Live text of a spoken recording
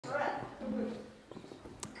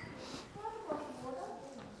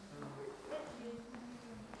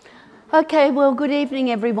Okay, well, good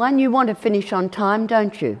evening, everyone. You want to finish on time,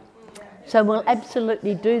 don't you? So we'll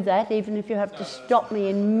absolutely do that, even if you have to stop me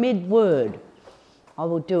in mid-word. I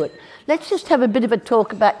will do it. Let's just have a bit of a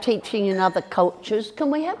talk about teaching in other cultures.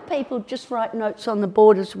 Can we have people just write notes on the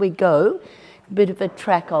board as we go? A bit of a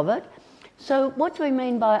track of it. So what do we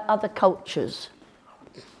mean by other cultures?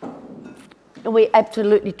 Are we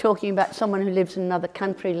absolutely talking about someone who lives in another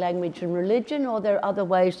country, language and religion, or there are other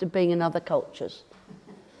ways of being in other cultures?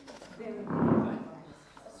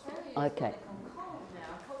 Okay.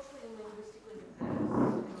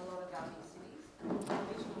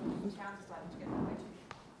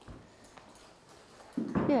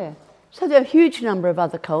 Yeah, so there are a huge number of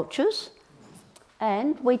other cultures,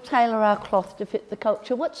 and we tailor our cloth to fit the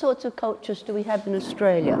culture. What sorts of cultures do we have in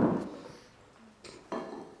Australia?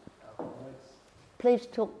 Alcoholics. Please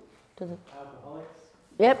talk to the... Alcoholics.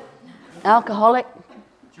 Yep, alcoholic.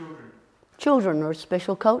 Children. Children are a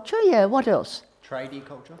special culture, yeah. What else? Tradie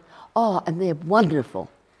culture. Oh, and they're wonderful,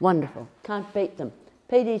 wonderful. Can't beat them.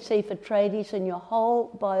 PDC for tradies, and your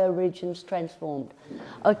whole bioregion's transformed.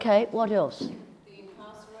 Okay, what else? The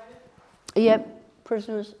incarcerated? Yep,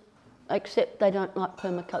 prisoners, except they don't like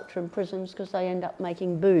permaculture in prisons because they end up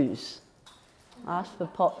making booze. Ask for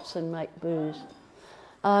pots and make booze.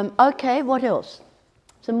 Okay, what else?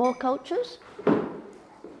 Some more cultures? Like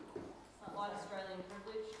Australian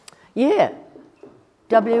privilege? Yeah,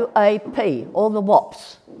 WAP, all the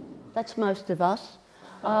WAPs. That's most of us.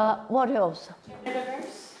 What else? Gender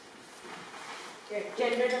diverse.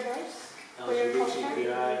 Gender diverse.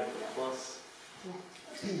 LGBTQI plus.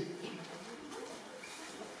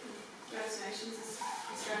 First Nations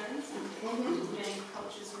Australians and many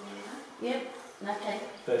cultures within that. Yep, okay.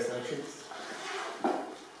 First Nations.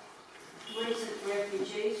 Recent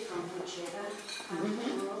refugees from whichever part of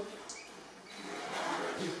the world.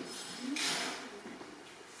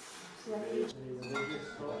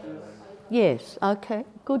 Yes, okay,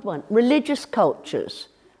 good one. Religious cultures,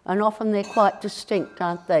 and often they're quite distinct,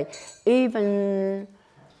 aren't they? Even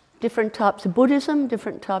different types of Buddhism,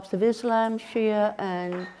 different types of Islam, Shia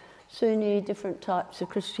and Sunni, different types of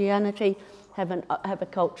Christianity have a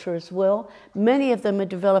culture as well. Many of them are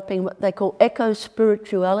developing what they call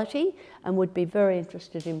eco-spirituality and would be very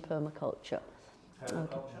interested in permaculture.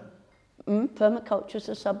 Permaculture. Okay. Permaculture is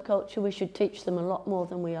a subculture. We should teach them a lot more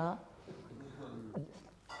than we are.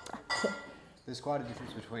 There's quite a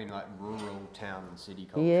difference between like rural, town and city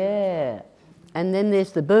culture. Yeah, and then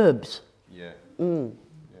there's the burbs. Yeah. Mm.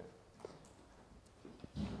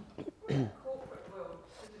 Corporate world,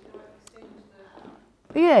 does it not extend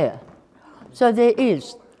to the... Yeah, so there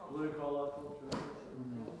is. Blue collar culture.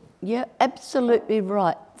 Yeah, absolutely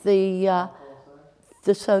right. The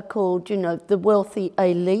so-called, you know, the wealthy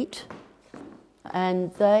elite,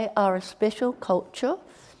 and they are a special culture,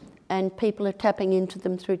 and people are tapping into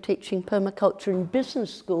them through teaching permaculture in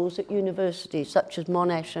business schools at universities such as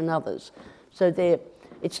Monash and others. So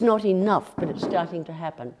it's not enough, but it's starting to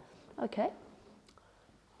happen. Okay.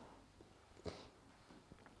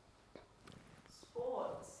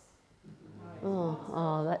 Sports.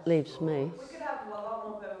 Oh, that leaves me. We could have a lot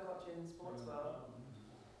more permaculture in the sports world.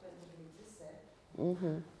 Don't think it exists there.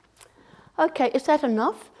 Mm-hmm. Okay, is that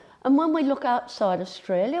enough? And when we look outside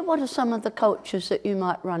Australia, what are some of the cultures that you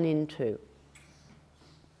might run into?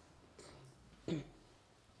 Other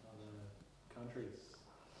countries.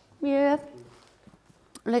 Yeah,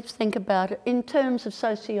 let's think about it. In terms of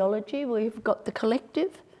sociology, we've got the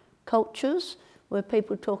collective cultures where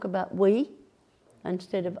people talk about we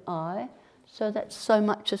instead of I. So that's so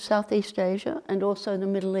much of Southeast Asia and also the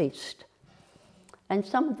Middle East. And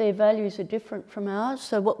some of their values are different from ours.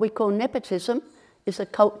 So what we call nepotism is a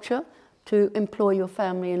culture to employ your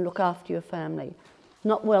family and look after your family.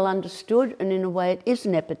 Not well understood, and in a way it is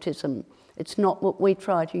nepotism. It's not what we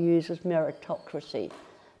try to use as meritocracy.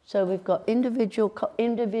 So we've got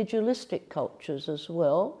individualistic cultures as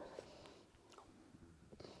well.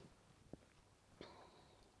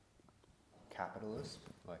 Capitalist,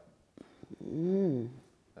 like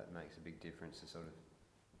that makes a big difference to sort of...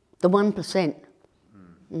 The 1%.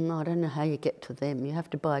 I don't know how you get to them. You have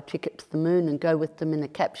to buy a ticket to the moon and go with them in a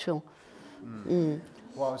capsule. Well,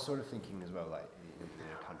 I was sort of thinking as well, like in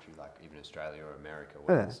a country like even Australia or America,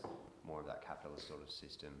 where there's more of that capitalist sort of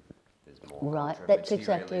system. There's more Right, culture of that's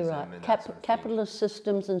exactly right. materialism and that sort of Capitalist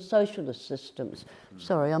systems and socialist systems.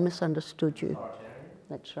 Sorry, I misunderstood you.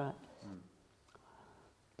 That's right.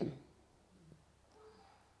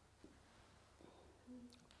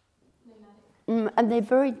 And they're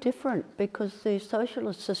very different because the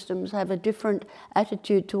socialist systems have a different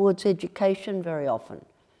attitude towards education very often.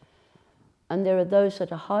 And there are those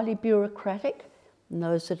that are highly bureaucratic and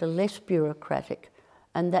those that are less bureaucratic,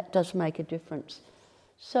 and that does make a difference.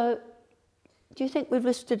 So, do you think we've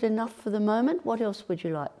listed enough for the moment? What else would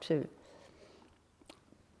you like to?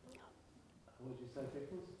 What did you say,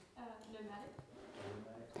 Pickles?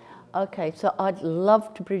 Nomadic. Okay, so I'd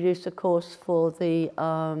love to produce a course for the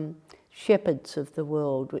shepherds of the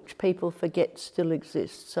world, which people forget still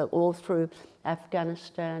exist. So all through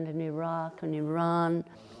Afghanistan and Iraq and Iran,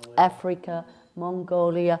 Africa,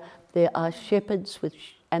 Mongolia, there are shepherds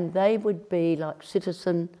and they would be like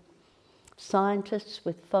citizen scientists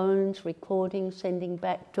with phones, recording, sending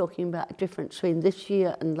back, talking about the difference between this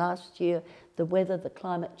year and last year, the weather, the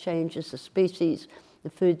climate changes, the species, the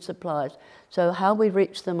food supplies. So how we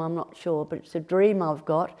reach them, I'm not sure, but it's a dream I've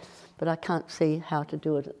got, but I can't see how to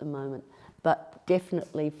do it at the moment. But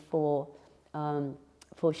definitely for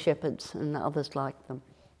shepherds and others like them.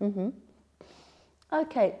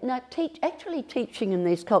 Okay, now actually teaching in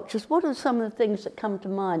these cultures, what are some of the things that come to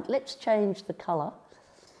mind? Let's change the colour.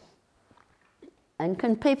 And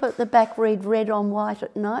can people at the back read red on white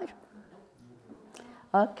at night?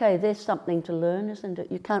 Okay, there's something to learn, isn't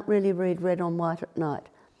it? You can't really read red on white at night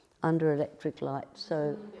under electric light,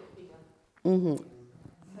 so...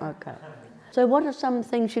 Okay. So what are some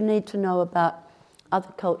things you need to know about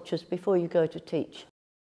other cultures before you go to teach?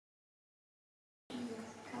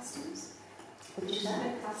 Customs. Which is that?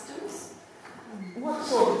 Their customs. What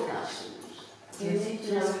sort of customs? You need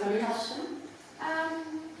to know from custom?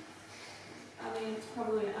 I mean, it's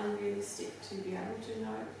probably unrealistic to be able to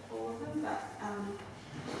know all of them, but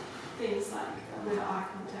things like whether eye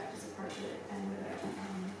contact is appropriate and whether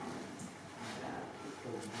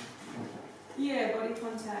body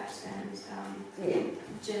contact and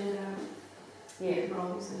gender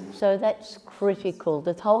roles. And So that's critical.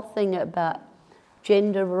 The whole thing about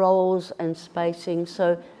gender roles and spacing.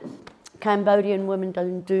 So Cambodian women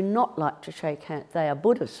do not like to shake hands. They are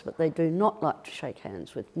Buddhists, but they do not like to shake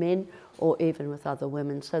hands with men or even with other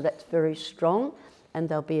women. So that's very strong, and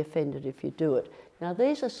they'll be offended if you do it. Now,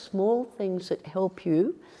 these are small things that help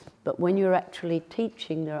you, but when you're actually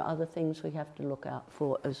teaching, there are other things we have to look out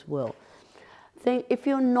for as well. If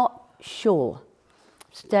you're not sure,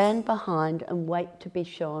 stand behind and wait to be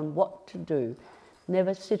shown what to do.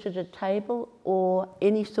 Never sit at a table or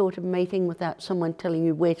any sort of meeting without someone telling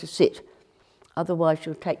you where to sit. Otherwise,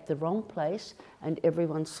 you'll take the wrong place and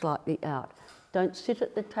everyone's slightly out. Don't sit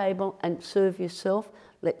at the table and serve yourself.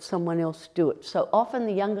 Let someone else do it. So often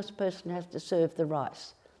the youngest person has to serve the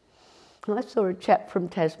rice. I saw a chap from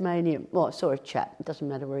Tasmania, well, I saw a chap, it doesn't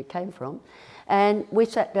matter where he came from, and we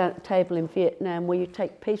sat down at a table in Vietnam where you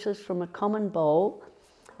take pieces from a common bowl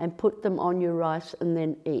and put them on your rice and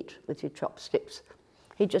then eat with your chopsticks.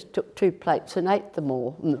 He just took 2 plates and ate them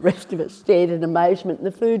all, and the rest of us stared in amazement, and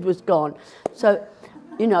the food was gone. So,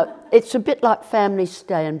 you know, it's a bit like family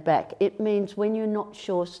stand back. It means when you're not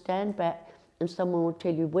sure, stand back and someone will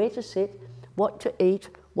tell you where to sit, what to eat,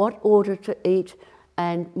 what order to eat,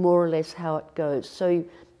 and more or less how it goes. So you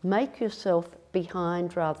make yourself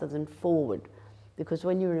behind rather than forward, because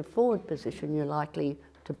when you're in a forward position, you're likely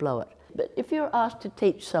to blow it. But if you're asked to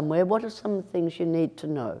teach somewhere, what are some of the things you need to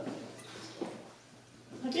know?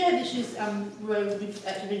 Have you had issues where you've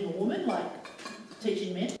actually been a woman, like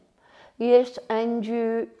teaching men? Yes, and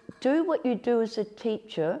you do what you do as a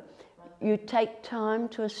teacher. You take time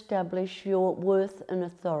to establish your worth and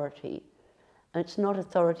authority. And it's not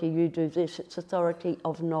authority, you do this, it's authority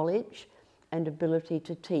of knowledge and ability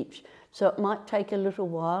to teach. So it might take a little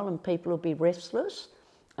while and people will be restless,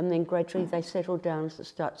 and then gradually they settle down as it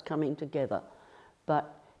starts coming together.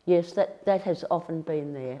 But yes, that has often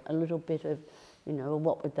been there, a little bit of, you know,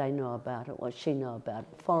 what would they know about it, what she know about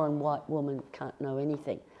it. A foreign white woman can't know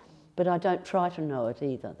anything. But I don't try to know it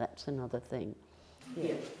either, that's another thing.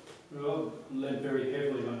 Yeah. Well, I've led very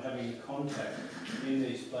heavily on having contact in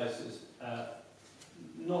these places.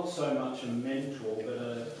 Not so much a mentor, but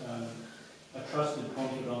a trusted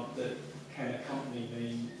confidant that can accompany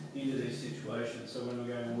me into these situations. So when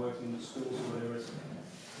we're going and working in the schools or whatever, it's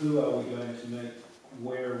who are we going to meet,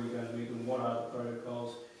 where are we going to meet them, what are the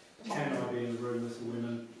protocols, can I be in the room with the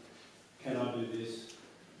women, can I do this,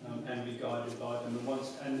 and be guided by them.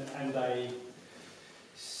 And they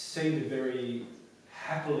seem to very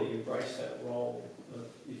happily embrace that role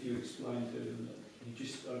if you explain to them that you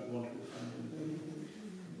just don't want to offend them.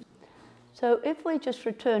 So if we just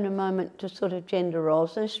return a moment to sort of gender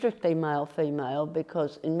roles, they're strictly male-female,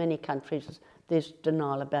 because in many countries there's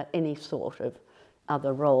denial about any sort of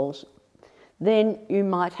other roles. Then you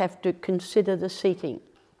might have to consider the seating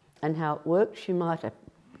and how it works. You might have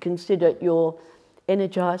to consider your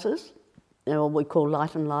energisers, or what we call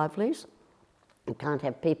light and livelies. You can't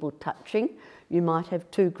have people touching. You might have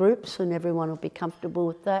two groups and everyone will be comfortable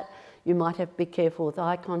with that. You might have to be careful with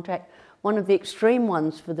eye contact. One of the extreme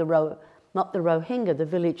ones for not the Rohingya, the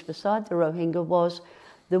village beside the Rohingya, was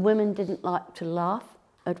the women didn't like to laugh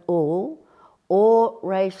at all or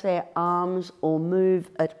raise their arms or move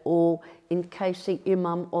at all in case the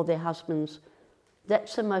imam or their husbands.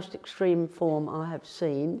 That's the most extreme form I have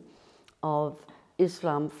seen of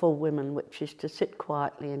Islam for women, which is to sit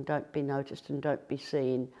quietly and don't be noticed and don't be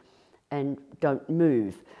seen and don't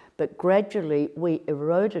move. But gradually we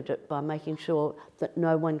eroded it by making sure that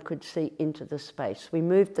no one could see into the space. We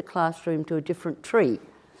moved the classroom to a different tree.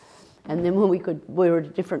 And then when we were at a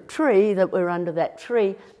different tree, that we're under that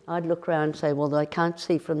tree, I'd look around and say, well, they can't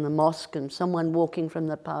see from the mosque and someone walking from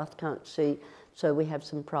the path can't see, so we have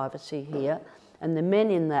some privacy here. And the men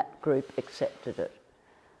in that group accepted it.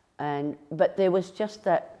 But there was just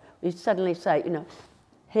that, we suddenly say, you know,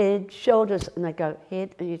 head, shoulders, and they go,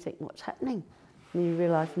 head, and you think, what's happening? And you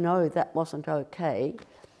realise, no, that wasn't okay.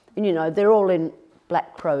 And you know, they're all in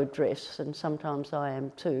black crow dress, and sometimes I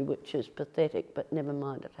am too, which is pathetic, but never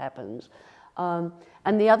mind, it happens. And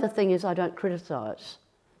the other thing is I don't criticise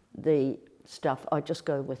the stuff, I just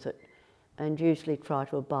go with it and usually try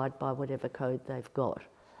to abide by whatever code they've got.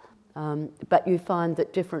 But you find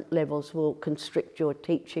that different levels will constrict your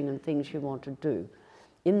teaching and things you want to do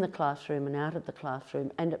in the classroom and out of the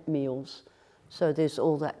classroom and at meals. So there's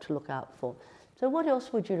all that to look out for. So what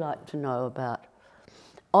else would you like to know about?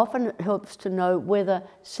 Often it helps to know whether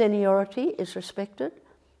seniority is respected,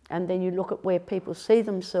 and then you look at where people see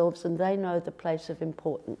themselves and they know the place of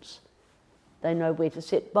importance. They know where to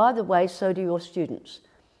sit. By the way, so do your students.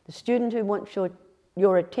 The student who wants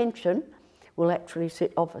your attention will actually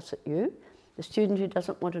sit opposite you. The student who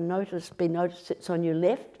doesn't want to be noticed sits on your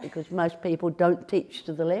left, because most people don't teach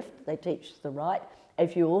to the left, they teach to the right,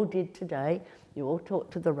 as you all did today. You all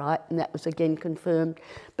taught to the right, and that was again confirmed.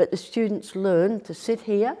 But the students learn to sit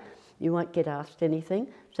here. You won't get asked anything.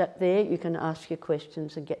 Sat there, you can ask your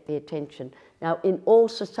questions and get the attention. Now, in all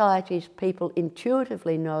societies, people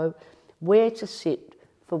intuitively know where to sit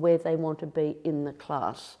for where they want to be in the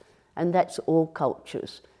class. And that's all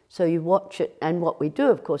cultures. So you watch it, and what we do,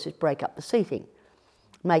 of course, is break up the seating.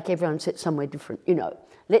 Make everyone sit somewhere different. You know,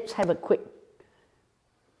 let's have a quick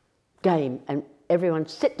game, and everyone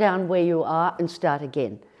sit down where you are and start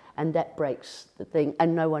again. And that breaks the thing,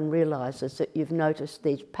 and no one realises that you've noticed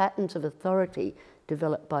these patterns of authority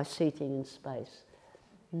developed by seating in space.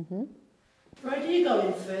 Mm-hmm. Ro, do you go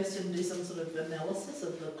in first and do some sort of analysis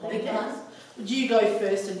of the context? Do you go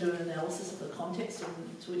first and do an analysis of the context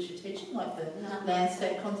to which you're teaching, like the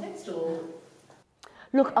landscape context, or?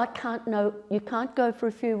 Look, I can't know, you can't go for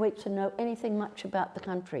a few weeks and know anything much about the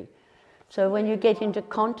country. So when you get into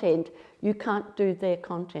content, you can't do their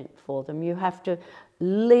content for them. You have to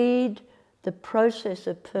lead the process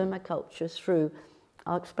of permaculture through.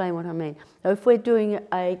 I'll explain what I mean. Now, if we're doing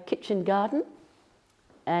a kitchen garden,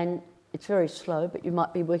 and it's very slow, but you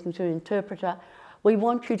might be working through an interpreter, we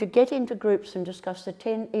want you to get into groups and discuss the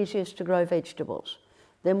 10 easiest to grow vegetables.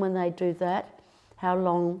 Then when they do that, how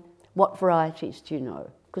long, what varieties do you know?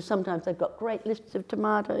 Because sometimes they've got great lists of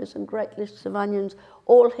tomatoes and great lists of onions,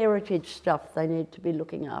 all heritage stuff they need to be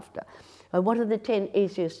looking after. What are the 10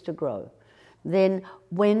 easiest to grow? Then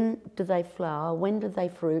when do they flower? When do they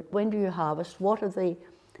fruit? When do you harvest? What are the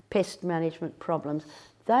pest management problems?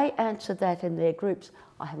 They answer that in their groups.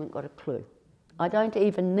 I haven't got a clue. I don't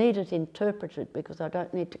even need it interpreted, because I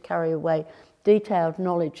don't need to carry away detailed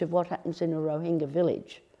knowledge of what happens in a Rohingya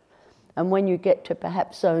village. And when you get to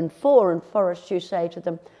perhaps zone 4 and forests, you say to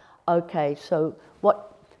them, okay, so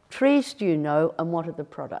what trees do you know and what are the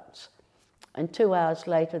products? And 2 hours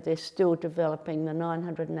later, they're still developing the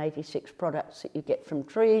 986 products that you get from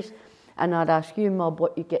trees. And I'd ask you, Mob,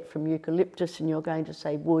 what you get from eucalyptus, and you're going to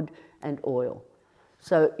say wood and oil.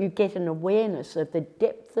 So you get an awareness of the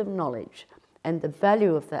depth of knowledge and the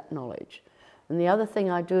value of that knowledge. And the other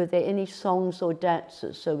thing I do, are there any songs or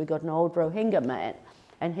dances? So we got an old Rohingya man,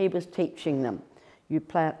 and he was teaching them. You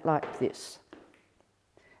plant like this,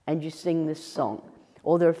 and you sing this song.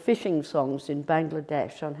 Or there are fishing songs in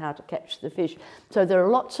Bangladesh on how to catch the fish. So there are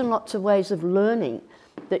lots and lots of ways of learning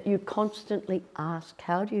that you constantly ask,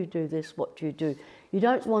 how do you do this, what do you do? You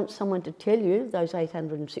don't want someone to tell you those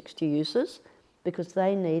 860 uses, because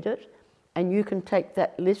they need it, and you can take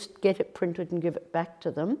that list, get it printed and give it back to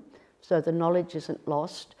them, so the knowledge isn't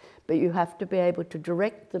lost, but you have to be able to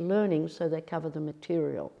direct the learning so they cover the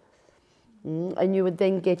material. And you would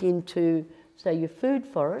then get into say your food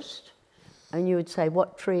forest, and you would say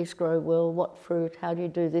what trees grow well, what fruit, how do you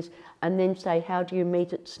do this, and then say how do you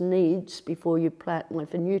meet its needs before you plant one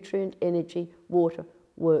for nutrient, energy, water,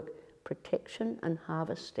 work, protection and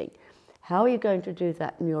harvesting. How are you going to do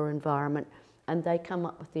that in your environment? And they come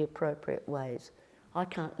up with the appropriate ways. I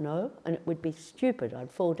can't know, and it would be stupid.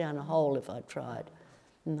 I'd fall down a hole if I tried.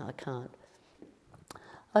 No, I can't.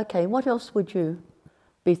 Okay, what else would you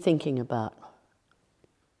be thinking about?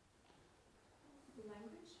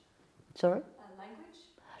 Language. Sorry? Language.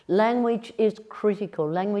 Language is critical.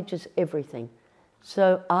 Language is everything.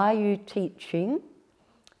 So are you teaching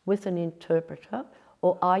with an interpreter,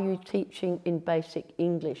 or are you teaching in basic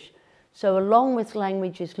English? So along with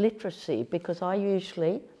language is literacy, because I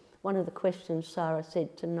usually, one of the questions Sarah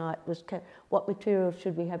said tonight was, what materials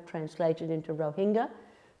should we have translated into Rohingya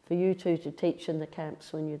for you two to teach in the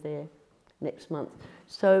camps when you're there next month?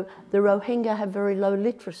 So the Rohingya have very low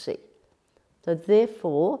literacy. So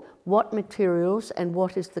therefore, what materials and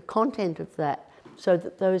what is the content of that, so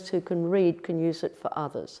that those who can read can use it for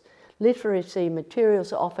others. Literacy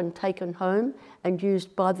materials are often taken home and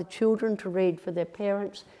used by the children to read for their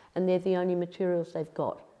parents, and they're the only materials they've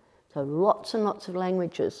got. So lots and lots of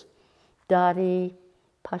languages. Dari,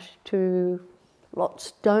 Pashto,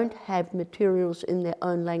 lots don't have materials in their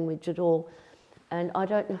own language at all. And I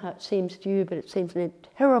don't know how it seems to you, but it seems a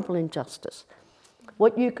terrible injustice.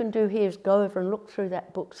 What you can do here is go over and look through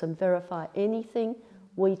that books and verify anything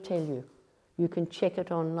we tell you. You can check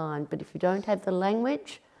it online, but if you don't have the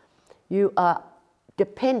language, you are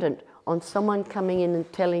dependent on someone coming in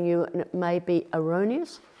and telling you, and it may be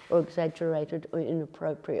erroneous or exaggerated or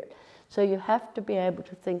inappropriate. So you have to be able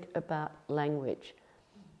to think about language.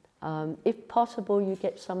 If possible, you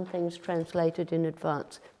get some things translated in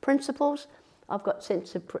advance. Principles, I've got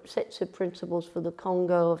sets of principles for the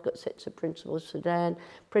Congo, I've got sets of principles for Sudan,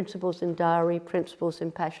 principles in Dari, principles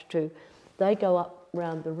in Pashto. They go up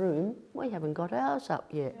round the room. We haven't got ours up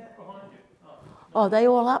yet. Oh, are they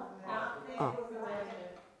all up? Oh.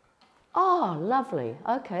 Oh, lovely.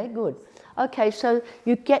 Okay, good. Okay, so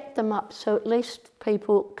you get them up so at least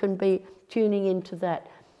people can be tuning into that.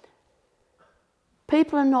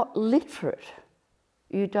 People are not literate.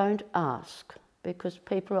 You don't ask, because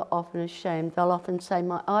people are often ashamed. They'll often say,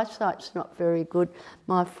 my eyesight's not very good,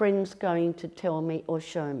 my friend's going to tell me or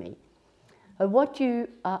show me. What you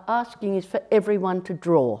are asking is for everyone to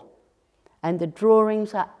draw, and the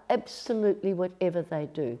drawings are absolutely whatever they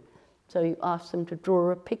do. So you ask them to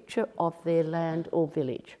draw a picture of their land or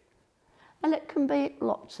village. And it can be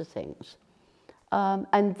lots of things.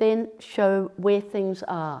 And then show where things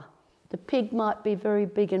are. The pig might be very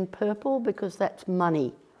big and purple because that's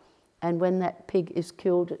money. And when that pig is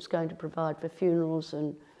killed, it's going to provide for funerals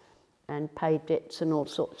and pay debts and all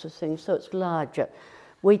sorts of things. So it's larger.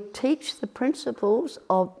 We teach the principles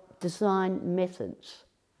of design methods.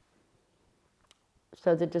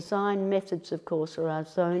 So the design methods, of course, are our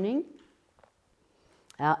zoning,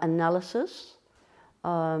 our analysis.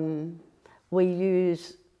 We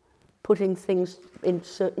use putting things in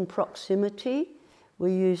certain proximity.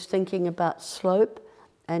 We use thinking about slope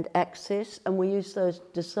and access, and we use those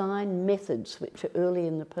design methods, which are early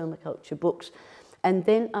in the permaculture books, and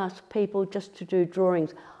then ask people just to do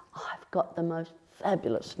drawings. I've got the most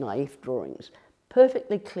fabulous naive drawings,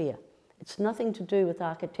 perfectly clear. It's nothing to do with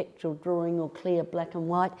architectural drawing or clear black and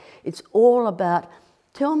white. It's all about,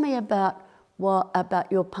 tell me about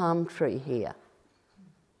your palm tree here.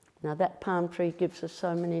 Now that palm tree gives us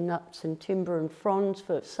so many nuts and timber and fronds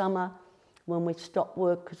for summer when we stop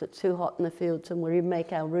work because it's too hot in the fields, and we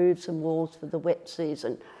make our roofs and walls for the wet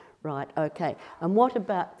season. Right, okay. And what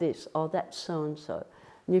about this? Oh, that's so-and-so.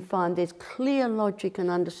 And you find there's clear logic and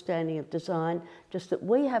understanding of design, just that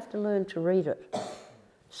we have to learn to read it.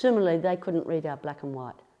 Similarly, they couldn't read our black and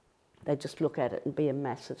white. They just look at it and be a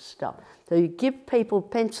mass of stuff. So you give people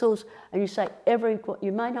pencils and you say,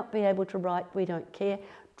 you may not be able to write, we don't care,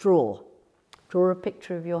 draw. Draw a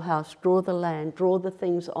picture of your house, draw the land, draw the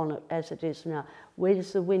things on it as it is now. Where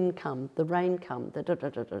does the wind come, the rain come,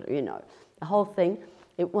 you know. The whole thing,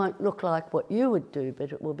 it won't look like what you would do,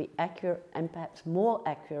 but it will be accurate and perhaps more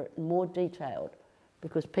accurate and more detailed,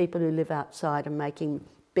 because people who live outside are making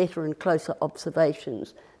better and closer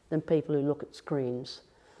observations than people who look at screens.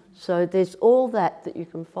 So there's all that you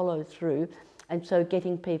can follow through, and so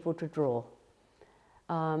getting people to draw.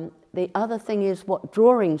 The other thing is what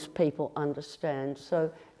drawings people understand.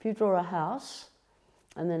 So if you draw a house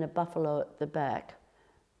and then a buffalo at the back,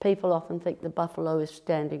 people often think the buffalo is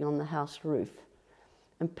standing on the house roof.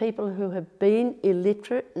 And people who have been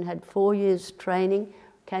illiterate and had 4 years training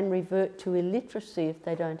can revert to illiteracy if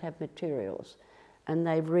they don't have materials. and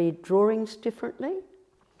they read drawings differently.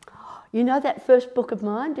 You know that first book of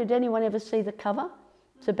mine, did anyone ever see the cover?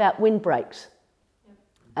 It's about windbreaks.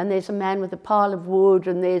 And there's a man with a pile of wood,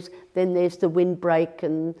 and then there's the windbreak,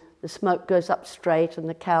 and the smoke goes up straight, and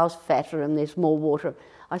the cow's fatter, and there's more water.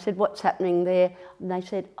 I said, what's happening there? And they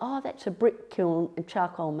said, oh, that's a brick kiln and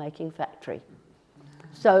charcoal making factory.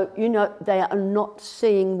 So, you know, they are not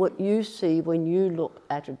seeing what you see when you look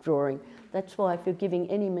at a drawing. That's why if you're giving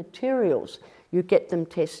any materials, you get them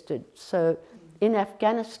tested. So in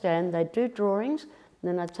Afghanistan, they do drawings, and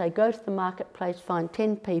then I'd say, go to the marketplace, find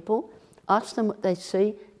 10 people, ask them what they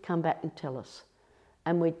see, come back and tell us.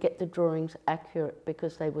 And we'd get the drawings accurate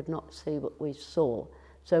because they would not see what we saw.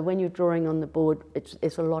 So when you're drawing on the board,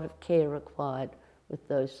 it's a lot of care required with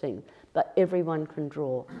those things. But everyone can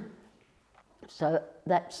draw. So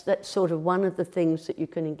that's sort of one of the things that you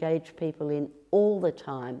can engage people in all the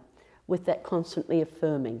time with that constantly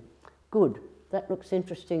affirming. Good, that looks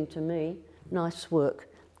interesting to me. Nice work.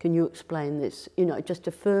 Can you explain this? You know, just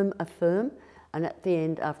affirm, and at the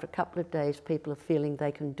end, after a couple of days, people are feeling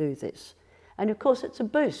they can do this. And of course, it's a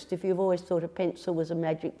boost. If you've always thought a pencil was a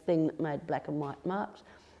magic thing that made black and white marks,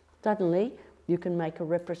 suddenly you can make a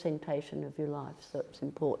representation of your life, so it's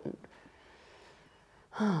important.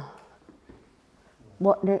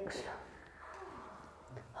 What next?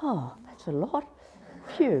 Oh, that's a lot.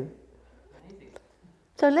 Phew.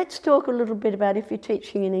 So let's talk a little bit about if you're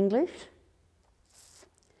teaching in English.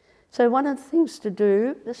 So one of the things to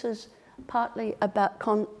do, this is partly about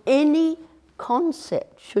any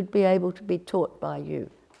concept should be able to be taught by you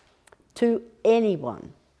to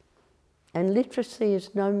anyone. And literacy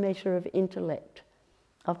is no measure of intellect.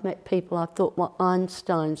 I've met people I thought were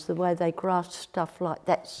Einsteins, the way they grasp stuff like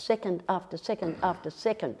that second after second after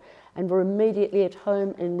second, and were immediately at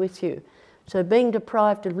home and with you. So being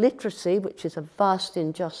deprived of literacy, which is a vast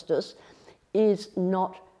injustice, is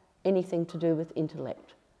not anything to do with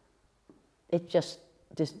intellect. It's just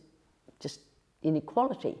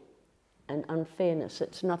inequality and unfairness.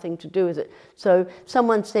 It's nothing to do with it. So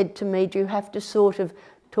someone said to me, do you have to sort of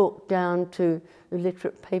talk down to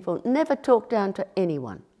illiterate people? Never talk down to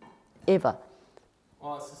anyone, ever.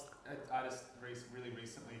 Well, it's just, I just really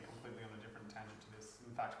recently, completely on a different tangent to this.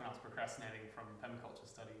 In fact, when I was procrastinating from permaculture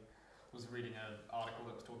study, was reading an article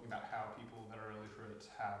that was talking about how people that are illiterate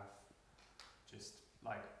have just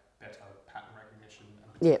like better pattern recognition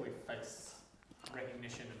and particularly face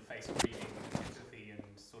recognition and face reading and empathy and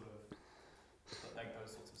sort of like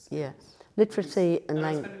those sorts of skills. Yeah, literacy and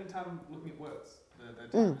language. They're spending time looking at words. Their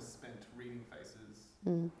time is spent reading faces,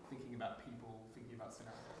 thinking about people, thinking about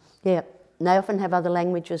scenarios. Yeah, and they often have other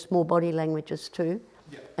languages, more body languages too.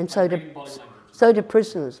 Yeah, and like so do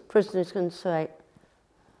prisoners. Prisoners can say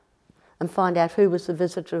and find out who was the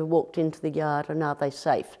visitor who walked into the yard and are they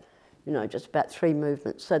safe. You know, just about 3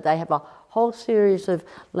 movements. So they have a whole series of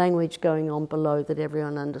language going on below that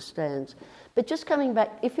everyone understands. But just coming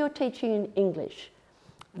back, if you're teaching in English,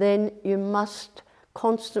 then you must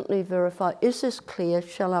constantly verify, is this clear?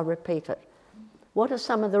 Shall I repeat it? What are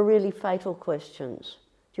some of the really fatal questions?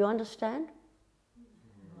 Do you understand?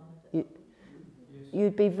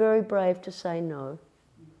 You'd be very brave to say no.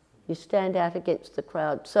 You stand out against the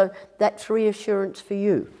crowd. So that's reassurance for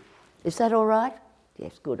you. Is that all right?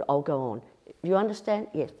 Yes, good, I'll go on. Do you understand?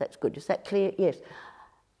 Yes, that's good. Is that clear? Yes.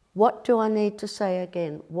 What do I need to say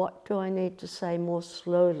again? What do I need to say more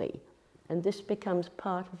slowly? And this becomes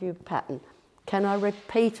part of your pattern. Can I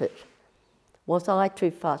repeat it? Was I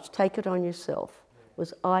too fast? Take it on yourself.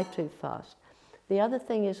 Was I too fast? The other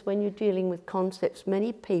thing is when you're dealing with concepts,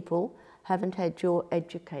 many people haven't had your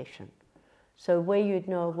education. So where you'd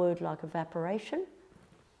know a word like evaporation,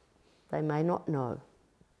 they may not know,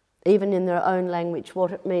 even in their own language,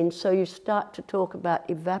 what it means. So you start to talk about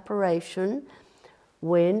evaporation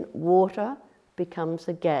when water becomes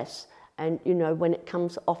a gas. And, you know, when it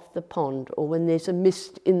comes off the pond or when there's a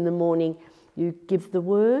mist in the morning, you give the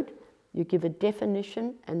word, you give a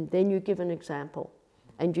definition, and then you give an example.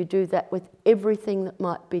 And you do that with everything that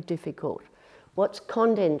might be difficult. What's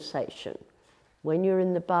condensation? When you're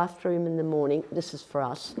in the bathroom in the morning, this is for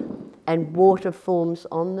us, and water forms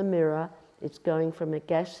on the mirror, it's going from a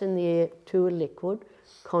gas in the air to a liquid,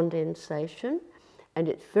 condensation. And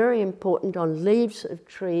it's very important on leaves of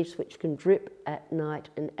trees which can drip at night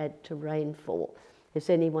and add to rainfall. Has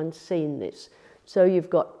anyone seen this? So you've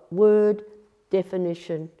got word,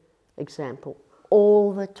 definition, example,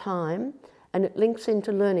 all the time, and it links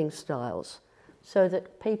into learning styles so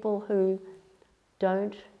that people who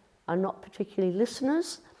are not particularly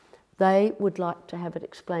listeners, they would like to have it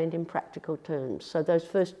explained in practical terms. So those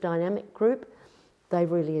first dynamic group, they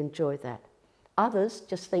really enjoy that. Others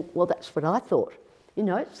just think, well, that's what I thought. you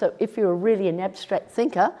know, so if you're really an abstract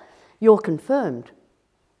thinker, you're confirmed.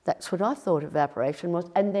 That's what I thought evaporation was.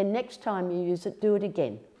 And then next time you use it, do it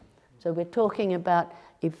again. So we're talking about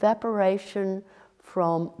evaporation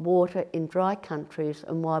from water in dry countries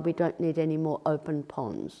and why we don't need any more open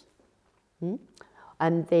ponds.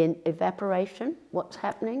 And then evaporation, what's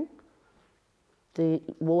happening? The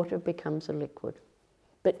water becomes a liquid.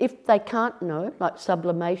 But if they can't know, like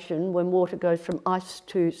sublimation, when water goes from ice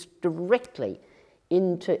to directly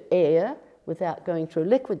into air without going through a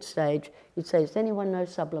liquid stage, you'd say, does anyone know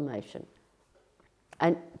sublimation?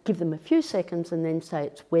 And give them a few seconds and then say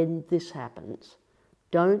it's when this happens.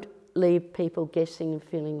 Don't leave people guessing and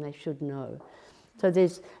feeling they should know. So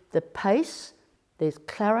there's the pace, there's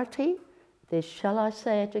clarity, there's shall I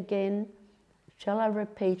say it again, shall I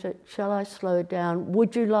repeat it, shall I slow down,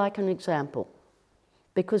 would you like an example?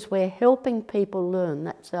 Because we're helping people learn,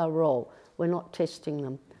 that's our role. We're not testing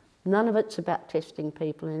them. None of it's about testing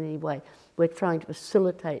people in any way. We're trying to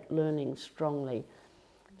facilitate learning strongly.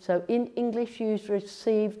 So in English, use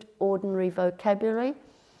received ordinary vocabulary.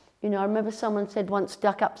 You know, I remember someone said once,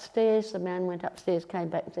 duck upstairs. The man went upstairs, came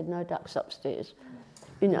back and said, no ducks upstairs.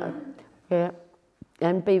 You know, yeah.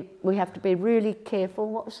 And we have to be really careful.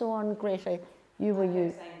 What was the one, Greta? You were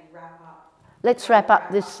you. Let's wrap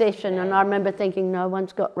up this session. And I remember thinking, no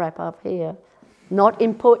one's got wrap up here. Not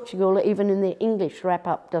in Portugal, even in the English, wrap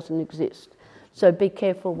up doesn't exist. So be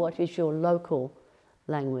careful what is your local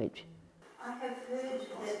language. I have heard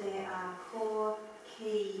that there are 4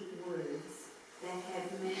 key words that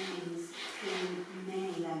have meanings in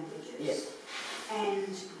many languages. Yes. And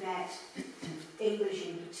that English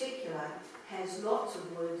in particular has lots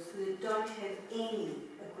of words that don't have any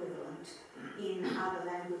equivalent in other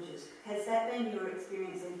languages. Has that been your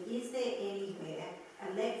experience, and is there anywhere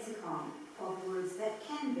a lexicon of words that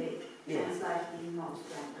can be translated in most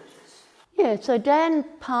languages? Yeah, so Dan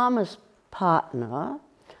Palmer's partner,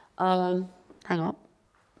 hang on,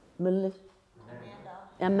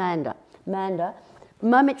 Amanda. The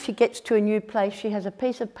moment she gets to a new place, she has a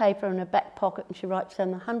piece of paper in her back pocket and she writes down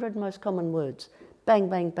the 100 most common words. Bang,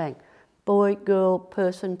 bang, bang. Boy, girl,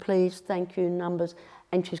 person, please, thank you, numbers.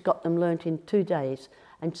 And she's got them learnt in 2 days.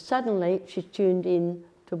 And suddenly she's tuned in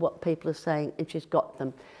to what people are saying and she's got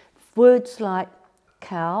them. Words like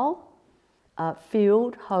cow,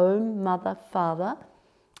 field, home, mother, father.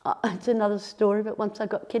 It's another story, but once I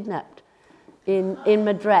got kidnapped in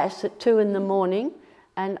Madras at 2 in the morning,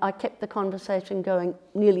 and I kept the conversation going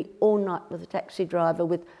nearly all night with the taxi driver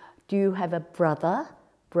with, do you have a brother,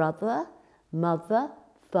 mother,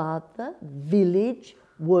 father, village,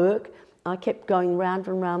 work? I kept going round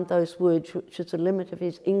and round those words, which is the limit of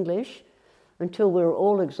his English, until we were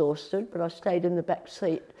all exhausted, but I stayed in the back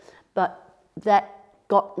seat. But that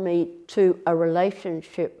got me to a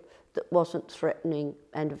relationship that wasn't threatening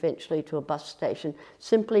and eventually to a bus station,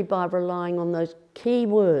 simply by relying on those key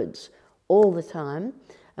words all the time.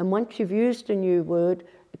 And once you've used a new word,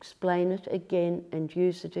 explain it again and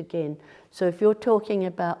use it again. So if you're talking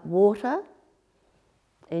about water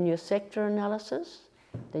in your sector analysis,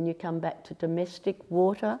 then you come back to domestic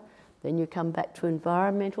water, then you come back to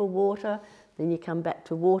environmental water, then you come back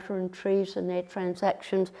to water and trees and their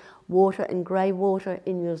transactions, water and grey water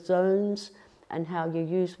in your zones and how you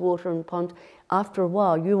use water and ponds. After a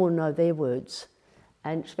while, you will know their words.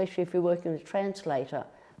 And especially if you're working with a translator,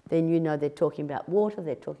 then you know they're talking about water,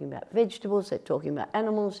 they're talking about vegetables, they're talking about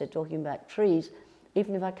animals, they're talking about trees.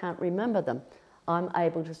 Even if I can't remember them, I'm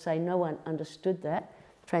able to say no one understood that.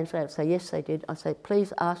 Translator say, yes, they did. I say,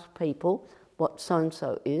 please ask people what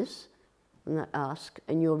so-and-so is. And they ask,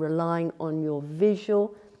 and you're relying on your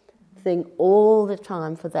visual thing all the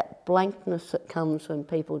time for that blankness that comes when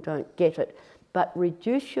people don't get it. But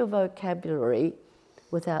reduce your vocabulary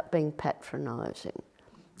without being patronising.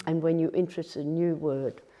 And when you introduce a new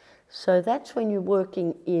word. So that's when you're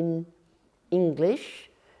working in English,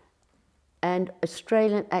 and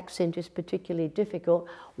Australian accent is particularly difficult,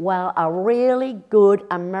 while a really good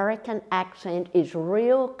American accent is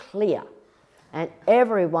real clear. And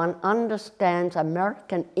everyone understands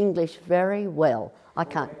American English very well. I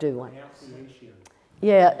can't do one.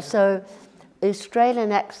 Yeah, so the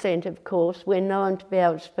Australian accent, of course, we're known to be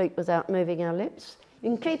able to speak without moving our lips.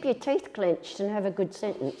 You can keep your teeth clenched and have a good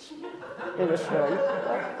sentence in Australia.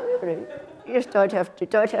 You just don't have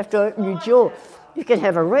to open your jaw. You can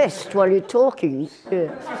have a rest while you're talking.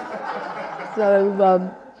 Yeah.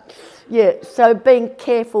 So, so being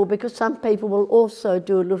careful, because some people will also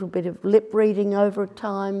do a little bit of lip reading over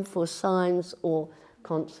time for signs or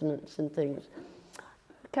consonants and things.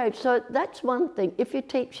 Okay, so that's one thing. If you're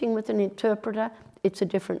teaching with an interpreter, it's a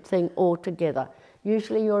different thing altogether.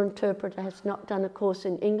 Usually your interpreter has not done a course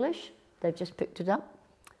in English, they've just picked it up.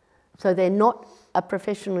 So they're not a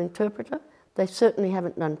professional interpreter, they certainly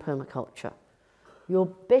haven't done permaculture. Your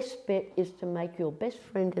best bet is to make your best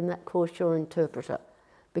friend in that course your interpreter,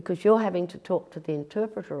 because you're having to talk to the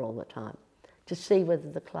interpreter all the time to see whether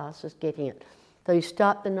the class is getting it. So you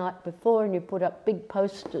start the night before and you put up big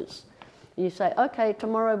posters. You say, okay,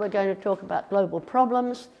 tomorrow we're going to talk about global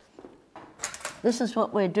problems. This is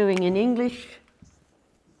what we're doing in English.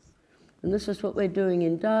 And this is what we're doing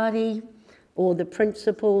in Dari, or the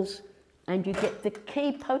principles. And you get the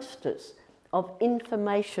key posters of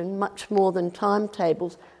information, much more than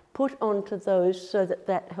timetables, put onto those so that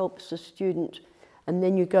that helps the student. And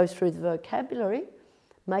then you go through the vocabulary,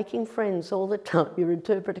 making friends all the time. Your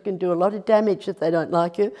interpreter can do a lot of damage if they don't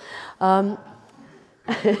like you.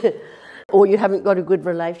 Or you haven't got a good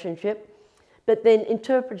relationship. But then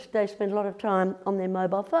interpreters, they spend a lot of time on their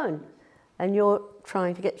mobile phone. And you're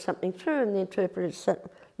trying to get something through, and the interpreter's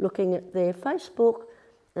looking at their Facebook,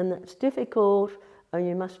 and that's difficult. And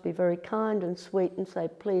you must be very kind and sweet and say,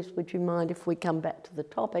 please, would you mind if we come back to the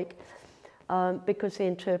topic? Because the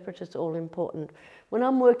interpreter's all important. When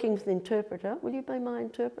I'm working with the interpreter, will you be my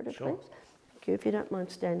interpreter, Sure. please? Thank you, if you don't mind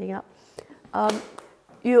standing up.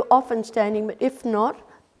 You're often standing, but if not,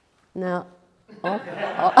 now,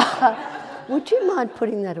 would you mind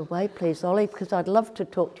putting that away, please, Ollie, because I'd love to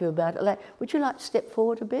talk to you about it. Would you like to step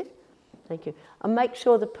forward a bit? Thank you. And make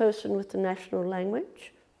sure the person with the national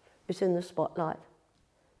language is in the spotlight,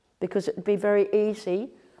 because it would be very easy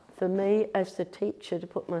for me as the teacher to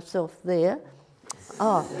put myself there.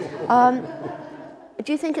 Do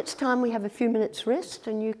you think it's time we have a few minutes rest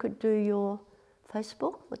and you could do your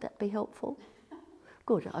Facebook? Would that be helpful?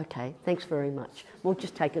 Good, okay, thanks very much. We'll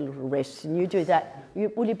just take a little rest and you do that.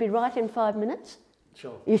 Will you be right in 5 minutes?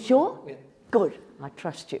 Sure. You sure? Yeah. Good, I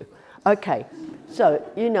trust you. Okay, so,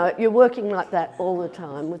 you know, you're working like that all the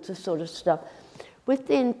time with this sort of stuff. With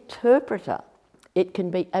the interpreter, it can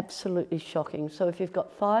be absolutely shocking. So if you've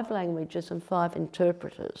got 5 languages and 5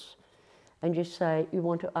 interpreters, and you say you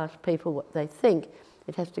want to ask people what they think,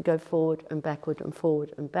 it has to go forward and backward and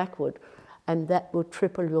forward and backward, and that will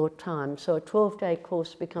triple your time. So a 12-day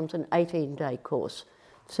course becomes an 18-day course,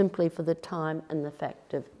 simply for the time and the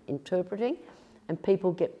fact of interpreting, and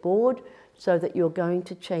people get bored, so that you're going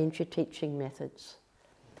to change your teaching methods.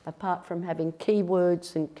 Apart from having key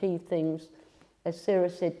words and key things, as Sarah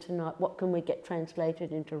said tonight, what can we get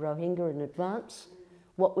translated into Rohingya in advance?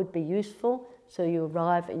 What would be useful? So you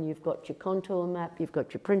arrive and you've got your contour map, you've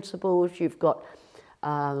got your principles, you've got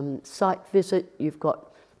site visit, you've got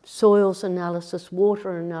soils analysis,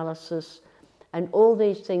 water analysis, and all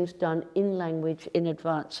these things done in language in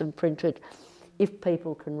advance and printed if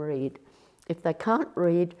people can read. If they can't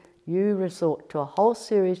read, you resort to a whole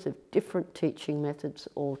series of different teaching methods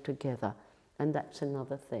altogether, and that's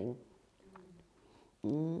another thing.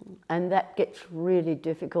 And that gets really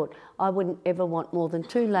difficult. I wouldn't ever want more than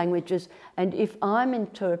 2 languages, and if I'm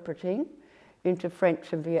interpreting into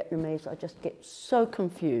French and Vietnamese, I just get so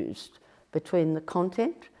confused between the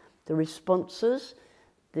content, the responses,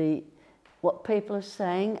 what people are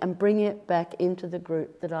saying, and bringing it back into the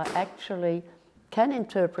group, that I actually can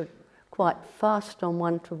interpret quite fast on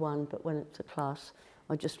one-to-one, but when it's a class,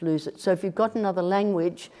 I just lose it. So if you've got another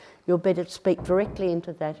language, you're better to speak directly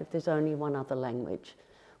into that if there's only one other language.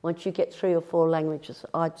 Once you get 3 or 4 languages,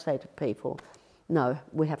 I'd say to people, no,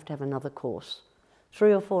 we have to have another course.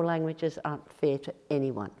 3 or 4 languages aren't fair to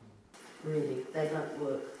anyone. Really, they don't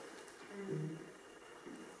work.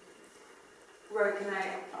 Ro, can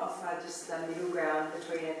I offer just the middle ground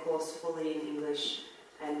between a course fully in English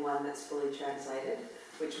and one that's fully translated,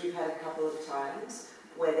 which we've had a couple of times,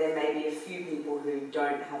 where there may be a few people who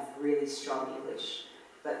don't have really strong English,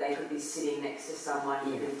 but they could be sitting next to someone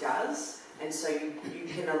who does, and so you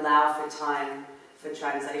can allow for time for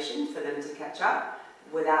translation for them to catch up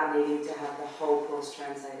without needing to have the whole course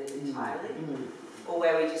translated entirely. Or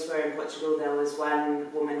where we just were in Portugal, there was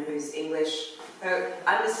one woman whose English, her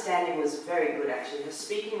understanding was very good actually. Her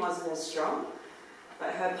speaking wasn't as strong,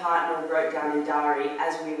 but her partner wrote down in diary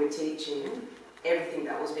as we were teaching everything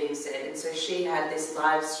that was being said, and so she had this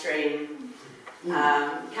live stream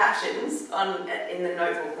captions in the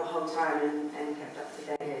notebook the whole time and kept up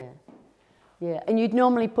to date. Yeah, and you'd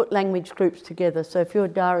normally put language groups together, so if you're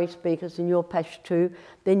Dari speakers and you're Pashto,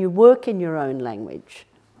 then you work in your own language,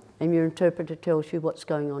 and your interpreter tells you what's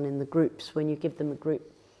going on in the groups. When you give them a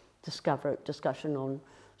group discussion on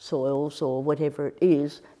soils or whatever it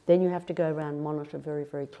is, then you have to go around and monitor very,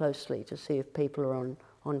 very closely to see if people are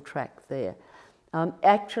on track there.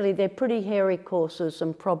 Actually, they're pretty hairy courses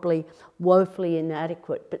and probably woefully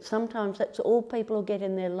inadequate, but sometimes that's all people will get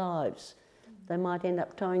in their lives. They might end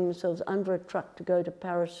up towing themselves under a truck to go to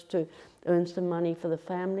Paris to earn some money for the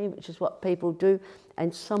family, which is what people do,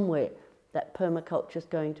 and somewhere that permaculture is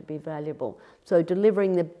going to be valuable. So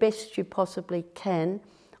delivering the best you possibly can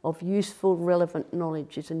of useful, relevant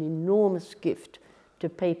knowledge is an enormous gift to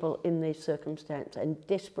people in these circumstances and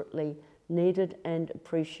desperately needed and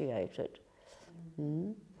appreciated.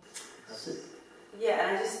 Mm. Yeah,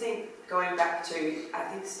 and I just think going back to, I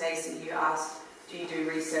think Stacey, you asked, do you do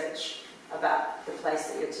research about the place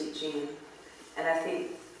that you're teaching in? And I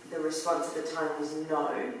think the response at the time was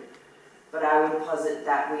no, but I would posit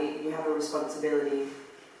that you have a responsibility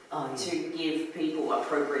to give people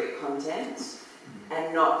appropriate content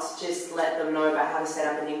and not just let them know about how to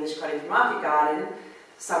set up an English cottage market garden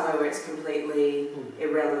somewhere where it's completely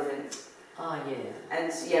irrelevant.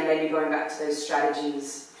 And yeah, maybe going back to those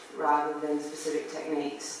strategies rather than specific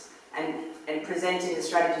techniques, and presenting the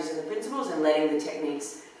strategies and the principles and letting the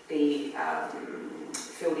techniques be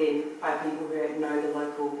filled in by people who know the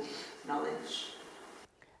local knowledge.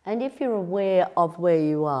 And if you're aware of where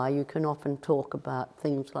you are, you can often talk about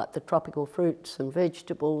things like the tropical fruits and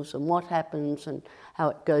vegetables and what happens and how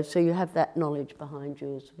it goes, so you have that knowledge behind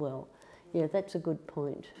you as well. Yeah, that's a good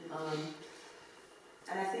point.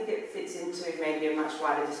 And I think it fits into maybe a much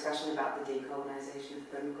wider discussion about the decolonisation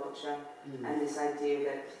of permaculture and this idea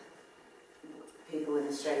that people in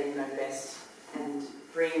Australia know best and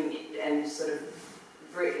bring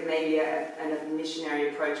maybe a missionary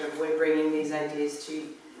approach of we're bringing these ideas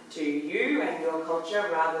to you and your culture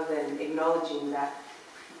rather than acknowledging that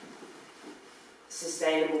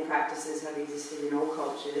sustainable practices have existed in all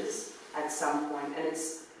cultures at some point, and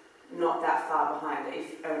it's not that far behind,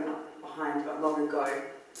 not behind, but long ago,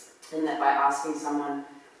 and that by asking someone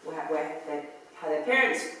how their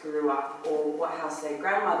parents grew up or what house their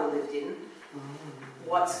grandmother lived in,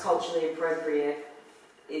 what's culturally appropriate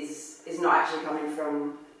is not actually coming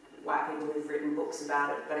from white people who've written books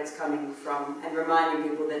about it, but it's coming from and reminding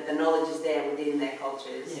people that the knowledge is there within their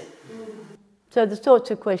cultures. Yeah. So the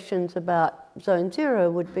sorts of questions about Zone Zero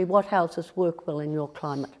would be, what houses work well in your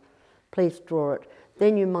climate? Please draw it.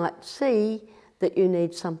 Then you might see that you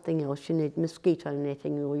need something else. You need mosquito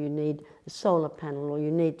netting, or you need a solar panel, or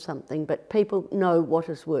you need something. But people know what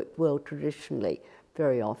has worked well traditionally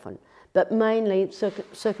very often. But mainly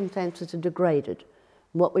circumstances are degraded.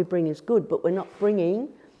 What we bring is good, but we're not bringing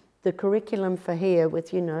the curriculum for here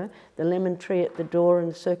with, you know, the lemon tree at the door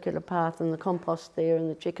and the circular path and the compost there and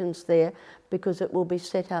the chickens there, because it will be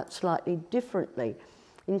set out slightly differently.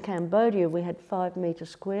 In Cambodia, we had 5-metre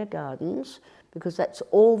square gardens because that's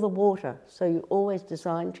all the water. So you always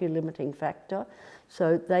design to your limiting factor.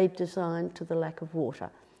 So they designed to the lack of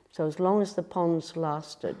water. So as long as the ponds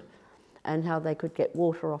lasted and how they could get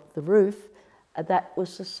water off the roof, that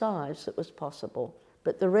was the size that was possible.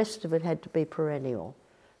 But the rest of it had to be perennial.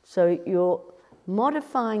 So you're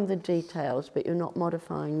modifying the details, but you're not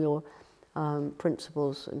modifying your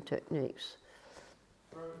principles and techniques.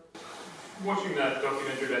 Watching that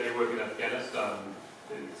documentary about your work in Afghanistan,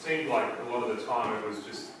 it seemed like a lot of the time it was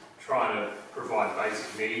just trying to provide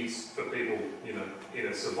basic needs for people, you know, in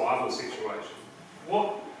a survival situation.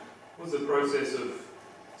 What was the process of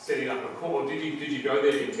setting up a course? Did you go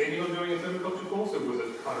there intending on doing a permaculture course, or was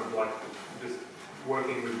it kind of like just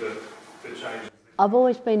working with the change? I've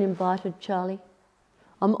always been invited, Charlie.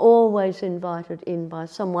 I'm always invited in by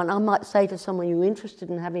someone. I might say to someone, you're interested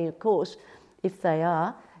in having a course? If they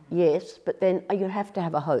are, yes, but then you have to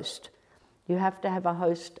have a host. You have to have a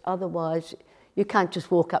host, otherwise you can't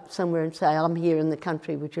just walk up somewhere and say, I'm here in the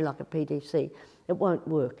country, would you like a PDC? It won't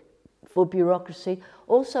work for bureaucracy.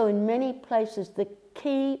 Also, in many places, the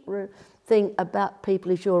key thing about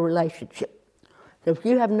people is your relationship. So if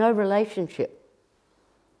you have no relationship,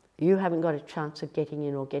 you haven't got a chance of getting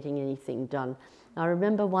in or getting anything done. I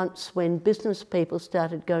remember once when business people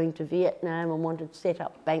started going to Vietnam and wanted to set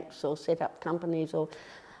up banks or set up companies,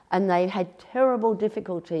 and they had terrible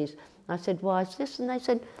difficulties. I said, why is this? And they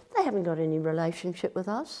said, they haven't got any relationship with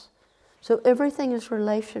us. So everything is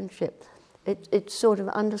relationship. It's sort of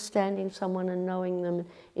understanding someone and knowing them,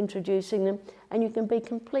 introducing them, and you can be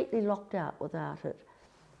completely locked out without it.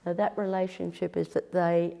 Now that relationship is that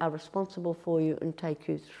they are responsible for you and take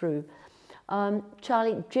you through.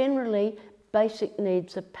 Charlie, generally, basic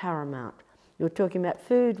needs are paramount. You're talking about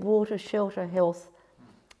food, water, shelter, health,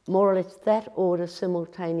 more or less that order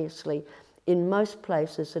simultaneously in most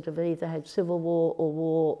places that have either had civil war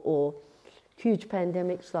or huge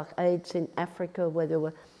pandemics like AIDS in Africa, where there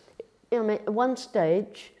were, I mean, at one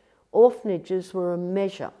stage, orphanages were a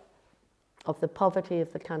measure of the poverty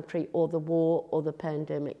of the country or the war or the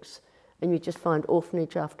pandemics. And you just find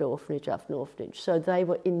orphanage after orphanage after orphanage. So they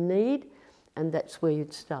were in need, and that's where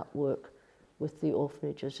you'd start work with the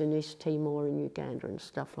orphanages in East Timor and Uganda and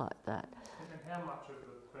stuff like that. And how much of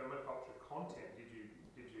the permaculture content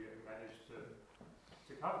did you manage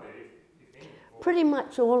to cover there, if any? Pretty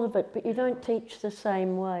much all of it, but you don't teach the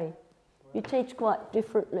same way. You teach quite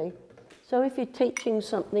differently. So if you're teaching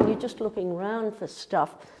something, you're just looking around for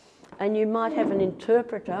stuff, and you might have an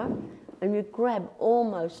interpreter, and you grab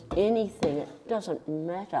almost anything, it doesn't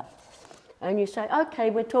matter. And you say,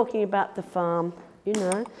 okay, we're talking about the farm, you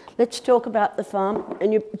know, let's talk about the farm,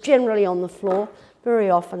 and you're generally on the floor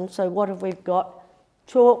very often. So what have we got?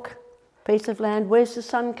 Chalk, piece of land, where's the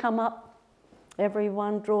sun come up?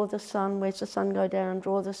 Everyone draw the sun, where's the sun go down?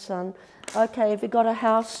 Draw the sun. Okay, have you got a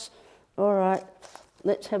house? All right,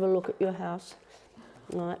 let's have a look at your house.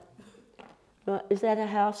 Right, is that a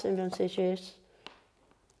house? Everyone says yes.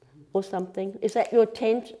 Or something. Is that your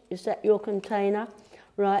tent? Is that your container?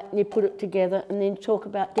 Right, and you put it together, and then you talk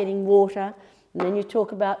about getting water, and then you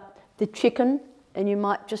talk about the chicken, and you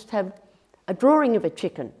might just have a drawing of a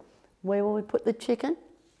chicken. Where will we put the chicken?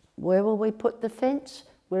 Where will we put the fence?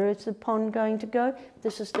 Where is the pond going to go?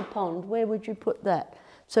 This is the pond. Where would you put that?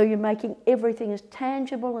 So you're making everything as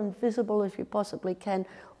tangible and visible as you possibly can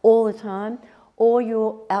all the time, or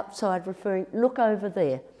you're outside referring, look over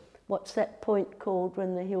there. What's that point called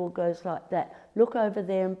when the hill goes like that? Look over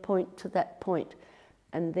there and point to that point.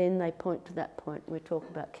 And then they point to that point. We're talking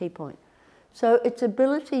about key point. So it's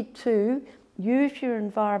ability to use your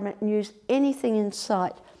environment and use anything in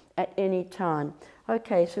sight at any time.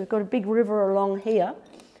 Okay, so we've got a big river along here.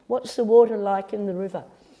 What's the water like in the river?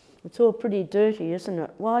 It's all pretty dirty, isn't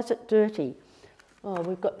it? Why is it dirty? Oh,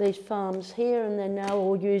 we've got these farms here and they're now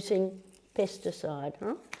all using pesticide,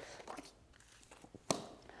 huh?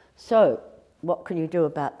 So, what can you do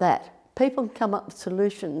about that? People can come up with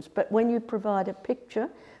solutions, but when you provide a picture,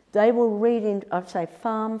 they will read in, I'd say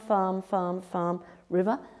farm, farm, farm, farm,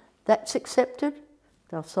 river. That's accepted,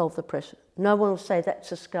 they'll solve the pressure. No one will say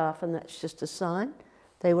that's a scarf and that's just a sign.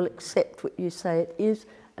 They will accept what you say it is,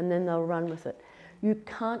 and then they'll run with it. You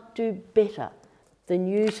can't do better than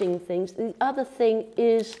using things. The other thing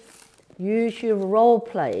is use your role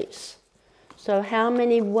plays. So how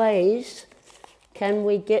many ways can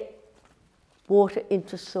we get water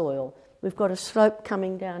into soil? We've got a slope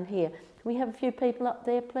coming down here. Can we have a few people up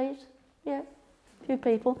there, please? Yeah, a few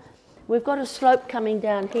people. We've got a slope coming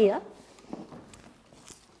down here.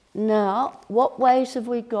 Now, what ways have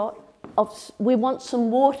we got? We want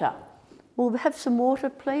some water. We'll have some water,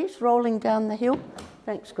 please, rolling down the hill.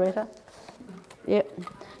 Thanks, Greta. Yep.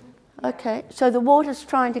 Okay, so the water's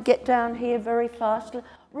trying to get down here very fast.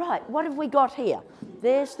 Right, what have we got here?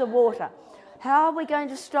 There's the water. How are we going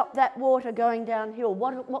to stop that water going downhill?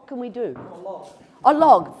 What can we do? A log. A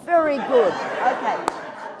log, very good. Okay.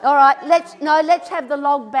 All right, let's have the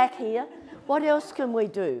log back here. What else can we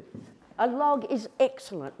do? A log is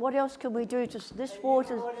excellent. What else can we do to this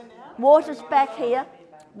water's back here.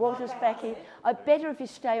 Water's back here. Better if you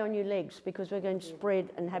stay on your legs because we're going to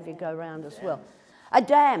spread and have you go round as well. A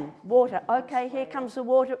dam, water. Okay, here comes the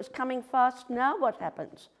water. It was coming fast. Now what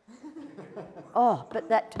happens? Oh, but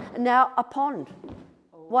now a pond.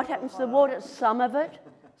 What happens to the water? Some of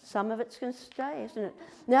it's going to stay, isn't it?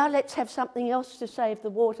 Now let's have something else to save the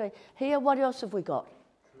water. Here, what else have we got?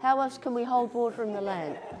 How else can we hold water in the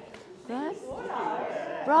land? Right?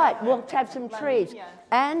 Right, we'll have some trees.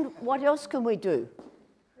 And what else can we do?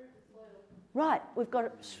 Right,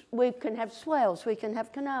 we can have swales, we can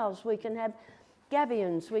have canals, we can have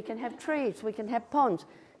gabions, we can have trees, we can have ponds.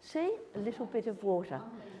 See, a little bit of water.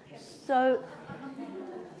 So,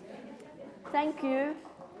 thank you.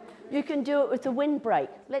 You can do it with a windbreak.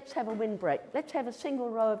 Let's have a windbreak. Let's have a single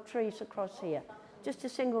row of trees across here. Just a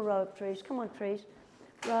single row of trees. Come on, trees.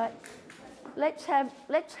 Right. Let's have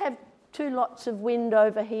 2 lots of wind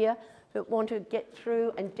over here that want to get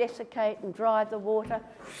through and desiccate and drive the water.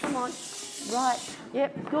 Come on. Right.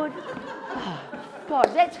 Yep, good. Oh,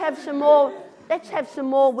 God, let's have some more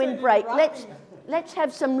windbreak. Let's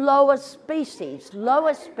have some lower species,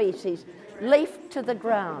 leaf to the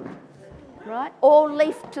ground. Right? All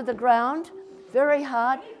leaf to the ground. Very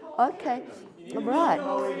hard. Okay. Right.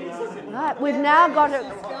 Right. We've now got a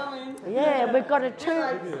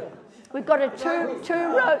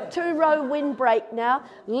two-row windbreak now,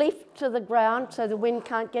 leaf to the ground so the wind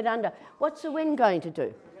can't get under. What's the wind going to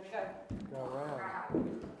do? Go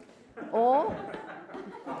around. Or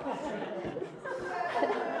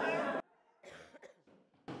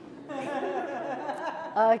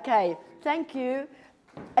okay, thank you.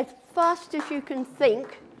 As fast as you can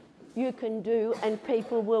think, you can do and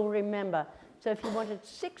people will remember. So if you wanted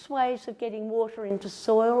 6 ways of getting water into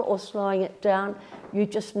soil or slowing it down, you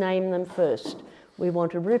just name them first. We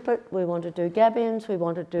want to rip it, we want to do gabions, we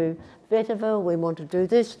want to do vetiver, we want to do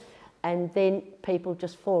this, and then people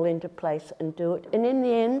just fall into place and do it. And in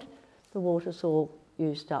the end, the water's all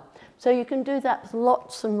used up. So you can do that with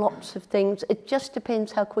lots and lots of things. It just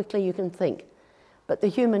depends how quickly you can think. But the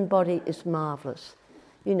human body is marvellous.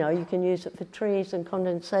 You know, you can use it for trees and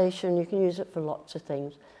condensation, you can use it for lots of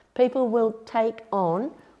things. People will take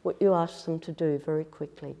on what you ask them to do very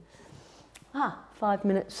quickly. 5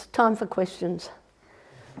 minutes, time for questions.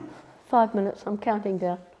 5 minutes, I'm counting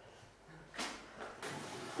down.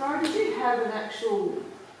 Laura, did you have an actual,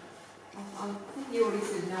 I think you already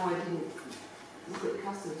said no, I didn't look at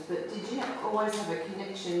customs, but did you always have a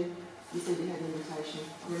connection? You said you had an invitation.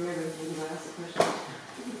 I remember when you asked the question.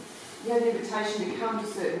 You had an invitation to come to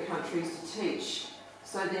certain countries to teach.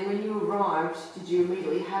 So then when you arrived, did you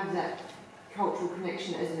immediately have that cultural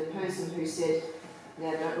connection as in a person who said,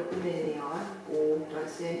 now don't look the men in the eye, or don't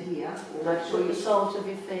stand here, or Don't put the soles of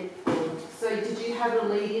your feet forward. So did you have a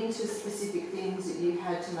lead into specific things that you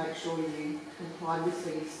had to make sure you complied with so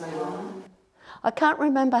you stayed on? I can't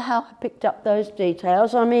remember how I picked up those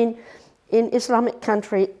details. I mean, in Islamic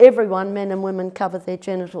country, everyone, men and women, cover their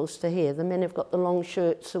genitals to here. The men have got the long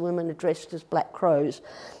shirts, the women are dressed as black crows.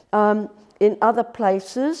 In other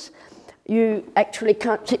places, you actually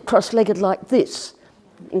can't sit cross-legged like this.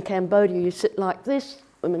 In Cambodia, you sit like this,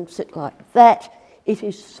 women sit like that. It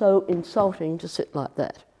is so insulting to sit like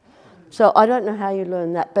that. So I don't know how you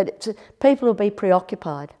learn that, but people will be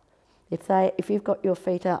preoccupied if you've got your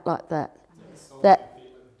feet out like that.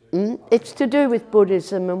 It's to do with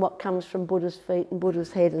Buddhism and what comes from Buddha's feet and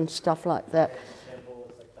Buddha's head and stuff like that.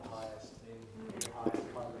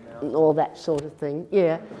 And all that sort of thing,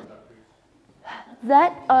 yeah.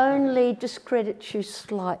 That only discredits you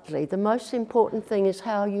slightly. The most important thing is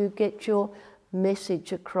how you get your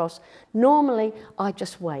message across. Normally, I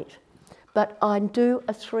just wait, but I do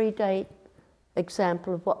a 3-day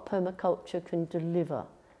example of what permaculture can deliver.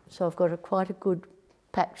 So I've got quite a good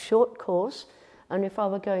packed short course, and if I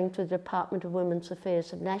were going to the Department of Women's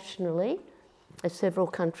Affairs nationally, as several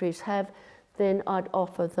countries have, then I'd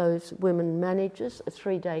offer those women managers a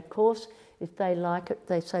 3-day course. If they like it,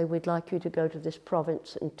 they say, we'd like you to go to this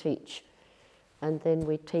province and teach. And then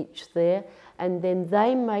we teach there, and then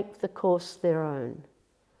they make the course their own.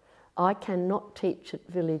 I cannot teach at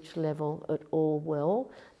village level at all well,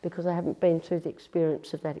 because I haven't been through the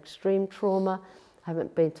experience of that extreme trauma, I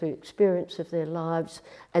haven't been through the experience of their lives,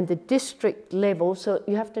 and the district level, so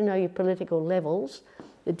you have to know your political levels,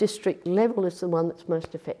 the district level is the one that's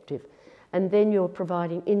most effective. And then you're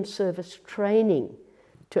providing in-service training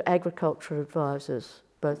to agriculture advisors,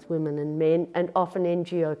 both women and men, and often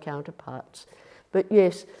NGO counterparts. But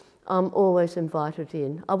yes, I'm always invited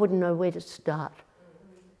in. I wouldn't know where to start,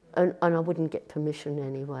 and I wouldn't get permission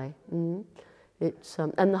anyway. It's,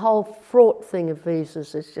 and the whole fraught thing of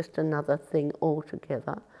visas is just another thing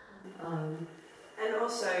altogether. And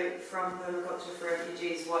also from Permaculture for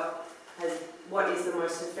Refugees, what is the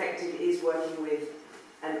most effective is working with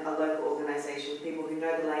a local organisation, people who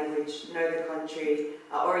know the language, know the country,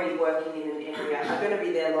 are already working in an area, are going to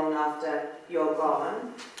be there long after you're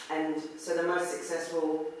gone. And so the most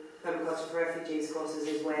successful Permaculture for Refugees courses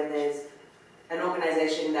is where there's an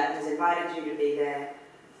organisation that has invited you to be there,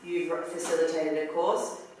 you've facilitated a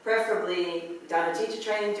course, preferably done a teacher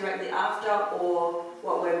training directly after, or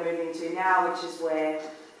what we're moving to now, which is where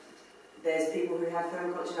there's people who have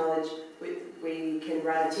permaculture knowledge, we can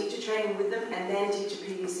run a teacher training with them and then teach a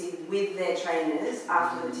PDC with their trainers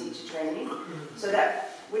after the teacher training, so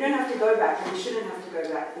that we don't have to go back, and we shouldn't have to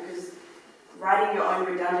go back, because writing your own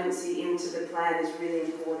redundancy into the plan is really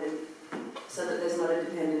important, so that there's not a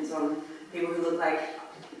dependence on people who look like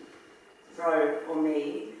Ro or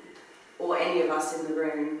me, or any of us in the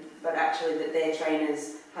room, but actually that their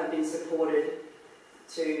trainers have been supported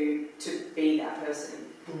to be that person.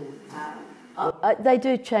 They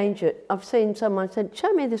do change it. I've seen someone said,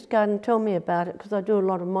 show me this garden, tell me about it, because I do a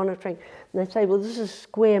lot of monitoring. And they say, well, this is a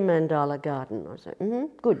square mandala garden. I say,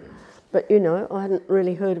 good. But, you know, I hadn't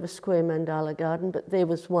really heard of a square mandala garden, but there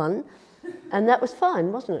was one. And that was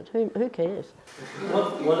fine, wasn't it? Who cares?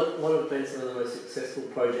 What have been some of the most successful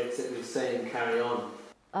projects that we've seen carry on?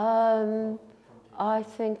 I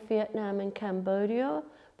think Vietnam and Cambodia.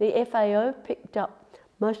 The FAO picked up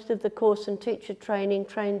most of the course and teacher training,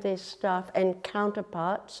 trained their staff and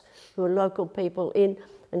counterparts who are local people in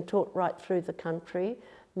and taught right through the country,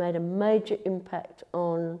 made a major impact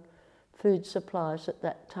on food supplies at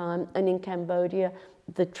that time. And in Cambodia,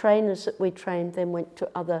 the trainers that we trained then went to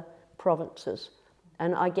other provinces.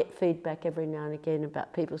 And I get feedback every now and again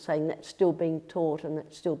about people saying that's still being taught and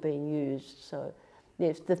that's still being used. So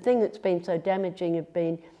yes, the thing that's been so damaging have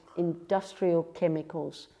been industrial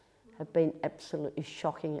chemicals, have been absolutely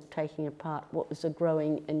shocking at taking apart what was a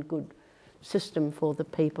growing and good system for the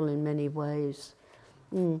people in many ways.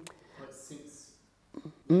 But since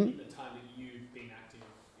the time that you've been active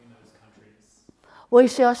in those countries? Well, you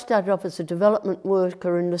see, I started off as a development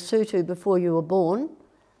worker in Lesotho before you were born,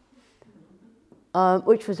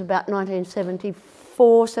 which was about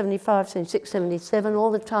 1974, 75, 76, 77,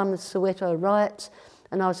 all the time with Soweto riots,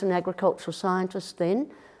 and I was an agricultural scientist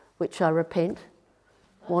then, which I repent,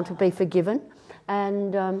 want to be forgiven.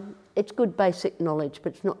 And it's good basic knowledge,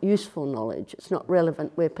 but it's not useful knowledge. It's not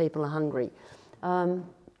relevant where people are hungry.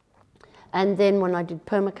 And then when I did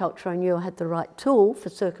permaculture, I knew I had the right tool for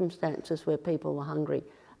circumstances where people were hungry.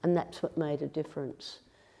 And that's what made a difference,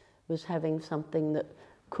 was having something that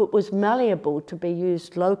was malleable to be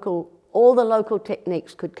used local. All the local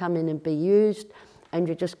techniques could come in and be used, and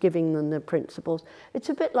you're just giving them the principles. It's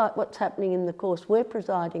a bit like what's happening in the course. We're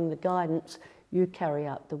providing the guidance, you carry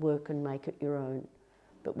out the work and make it your own.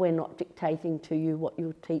 But we're not dictating to you what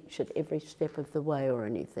you'll teach at every step of the way or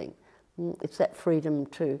anything. It's that freedom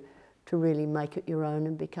to really make it your own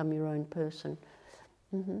and become your own person.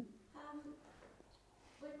 We've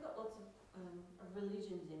got lots of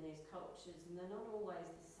religions in these cultures, and they're not always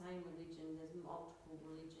the same religion. There's multiple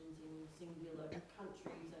religions in singular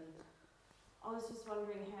countries, and I was just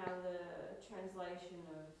wondering how the translation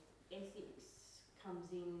of ethics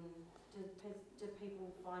comes in. Do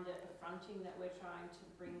people find it affronting that we're trying to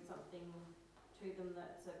bring something to them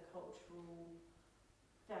that's a cultural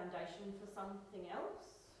foundation for something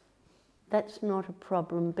else? That's not a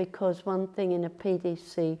problem, because one thing in a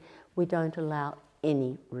PDC, we don't allow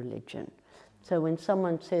any religion. So when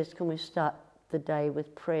someone says, can we start the day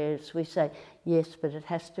with prayers, we say, yes, but it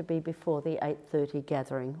has to be before the 8:30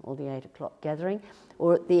 gathering or the 8 o'clock gathering,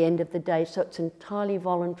 or at the end of the day, so it's entirely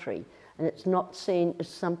voluntary. And it's not seen as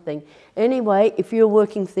something. Anyway, if you're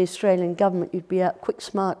working for the Australian government, you'd be out quick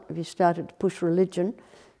smart if you started to push religion.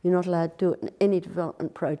 You're not allowed to do it in any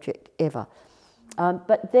development project ever.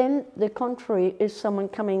 But then the contrary is someone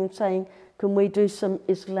coming and saying, can we do some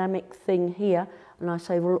Islamic thing here? And I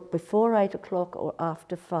say, well, look, before 8 o'clock or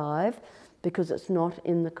after 5, because it's not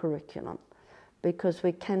in the curriculum. Because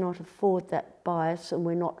we cannot afford that bias, and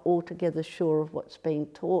we're not altogether sure of what's being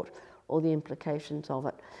taught or the implications of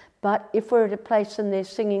it. But if we're at a place and they're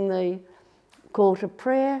singing the call to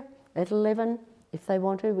prayer at 11, if they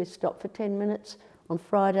want to, we stop for 10 minutes. On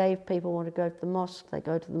Friday, if people want to go to the mosque, they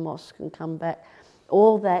go to the mosque and come back.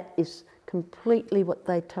 All that is completely what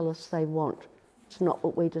they tell us they want. It's not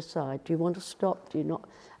what we decide. Do you want to stop? Do you not?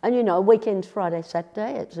 And you know, weekend's Friday,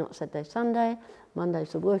 Saturday. It's not Saturday, Sunday.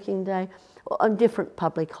 Monday's a working day. On different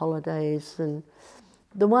public holidays. And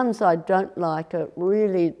the ones I don't like are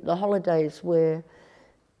really the holidays where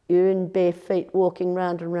you're in bare feet walking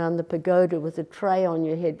round and round the pagoda with a tray on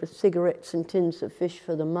your head with cigarettes and tins of fish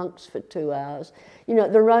for the monks for 2 hours. You know,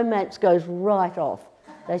 the romance goes right off.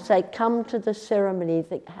 They say, come to the ceremony. You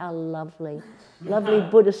think, how lovely. Lovely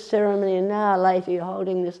Buddhist ceremony. An hour later, you're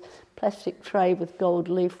holding this plastic tray with gold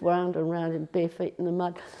leaf round and round in bare feet in the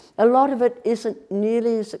mud. A lot of it isn't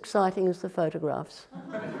nearly as exciting as the photographs.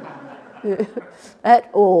 At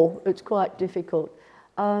all. It's quite difficult.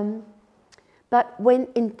 But when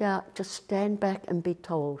in doubt, just stand back and be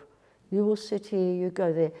told. You will sit here, you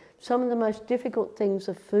go there. Some of the most difficult things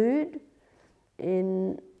are food.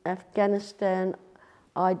 In Afghanistan,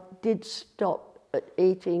 I did stop at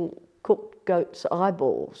eating cooked goat's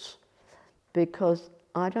eyeballs because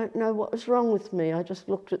I don't know what was wrong with me. I just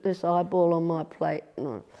looked at this eyeball on my plate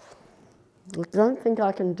and I don't think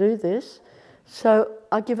I can do this. So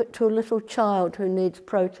I give it to a little child who needs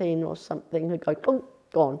protein or something, who goes, oh,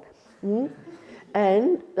 gone.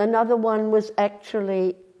 And another one was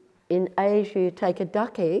actually in Asia, you take a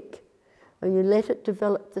duck egg and you let it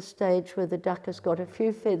develop the stage where the duck has got a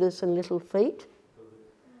few feathers and little feet,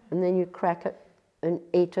 and then you crack it and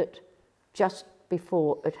eat it just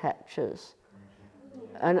before it hatches.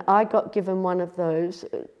 And I got given one of those.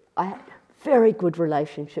 I had a very good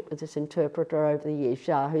relationship with this interpreter over the years,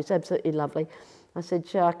 Shah, who's absolutely lovely. I said,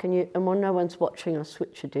 Shah, can you, and when no one's watching, I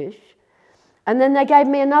switch a dish. And then they gave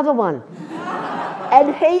me another one.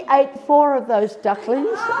 And he ate 4 of those ducklings.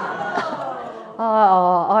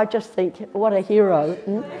 Oh, I just think, what a hero.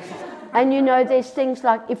 And you know, there's things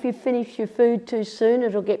like if you finish your food too soon,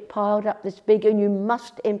 it'll get piled up this big and you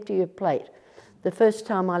must empty your plate. The first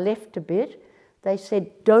time I left a bit, they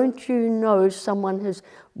said, don't you know someone has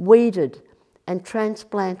weeded and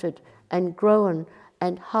transplanted and grown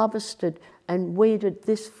and harvested and weeded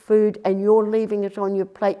this food and you're leaving it on your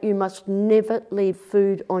plate. You must never leave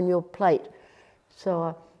food on your plate.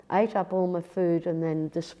 So I ate up all my food and then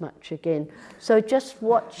this much again. So just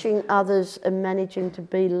watching others and managing to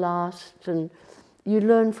be last, and you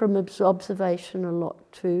learn from observation a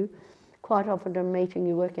lot too. Quite often in a meeting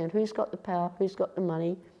you're working out who's got the power, who's got the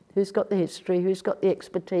money, who's got the history, who's got the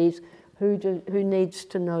expertise, who needs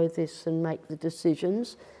to know this and make the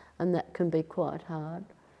decisions, and that can be quite hard.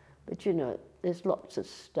 But you know, there's lots of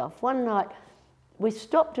stuff. One night we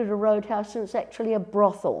stopped at a roadhouse and it's actually a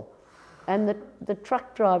brothel. And the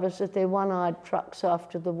truck drivers with their one-eyed trucks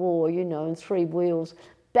after the war, you know, and 3 wheels,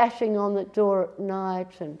 bashing on the door at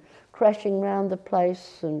night and crashing round the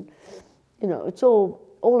place. And, you know, it's all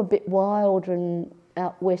a bit wild and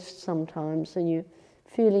out west sometimes, and you're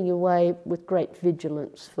feeling your way with great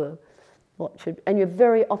vigilance for what should... And you're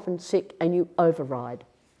very often sick and you override.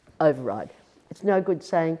 It's no good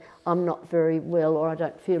saying, I'm not very well, or I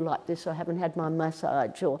don't feel like this, or I haven't had my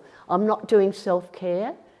massage, or I'm not doing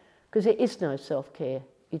self-care. Because there is no self-care.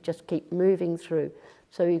 You just keep moving through.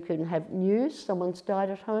 So you can have news, someone's died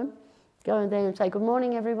at home, go in there and say, good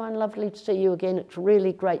morning everyone, lovely to see you again, it's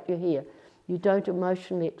really great you're here. You don't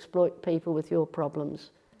emotionally exploit people with your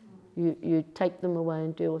problems. You take them away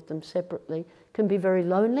and deal with them separately. It can be very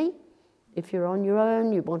lonely. If you're on your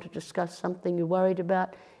own, you want to discuss something you're worried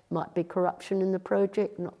about, it might be corruption in the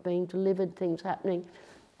project, not being delivered, things happening,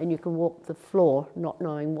 and you can walk the floor not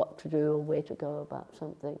knowing what to do or where to go about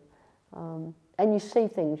something. And you see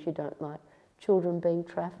things you don't like. Children being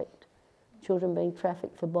trafficked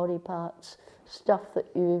for body parts, stuff that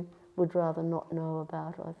you would rather not know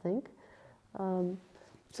about, I think.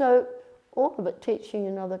 So all of it, teaching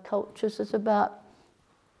in other cultures, is about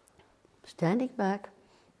standing back,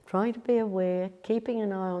 trying to be aware, keeping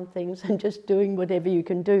an eye on things and just doing whatever you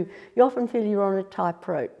can do. You often feel you're on a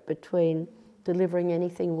tightrope between delivering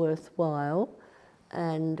anything worthwhile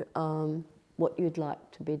and what you'd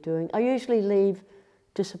like to be doing. I usually leave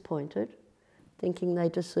disappointed, thinking they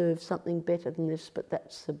deserve something better than this, but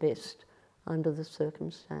that's the best under the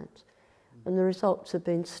circumstance. And the results have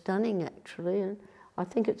been stunning, actually, and I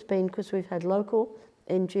think it's been because we've had local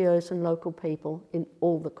NGOs and local people in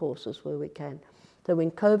all the courses where we can. So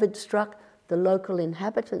when COVID struck, the local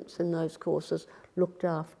inhabitants in those courses looked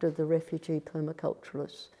after the refugee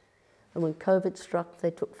permaculturalists. And when COVID struck,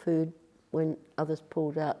 they took food when others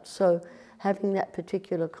pulled out. So having that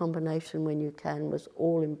particular combination when you can was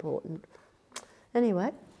all important. Anyway,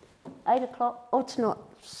 8 o'clock, oh it's not,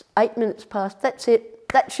 8 minutes past, that's it,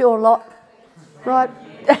 that's your lot. Right.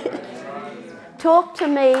 Talk to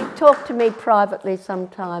me privately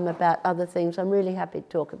sometime about other things. I'm really happy to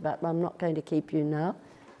talk about them. I'm not going to keep you now.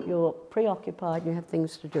 You're preoccupied, you have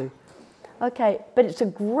things to do. Okay, but it's a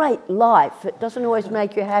great life. It doesn't always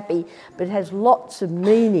make you happy, but it has lots of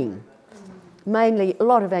meaning. Mainly a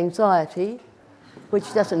lot of anxiety,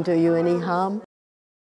 which doesn't do you any harm.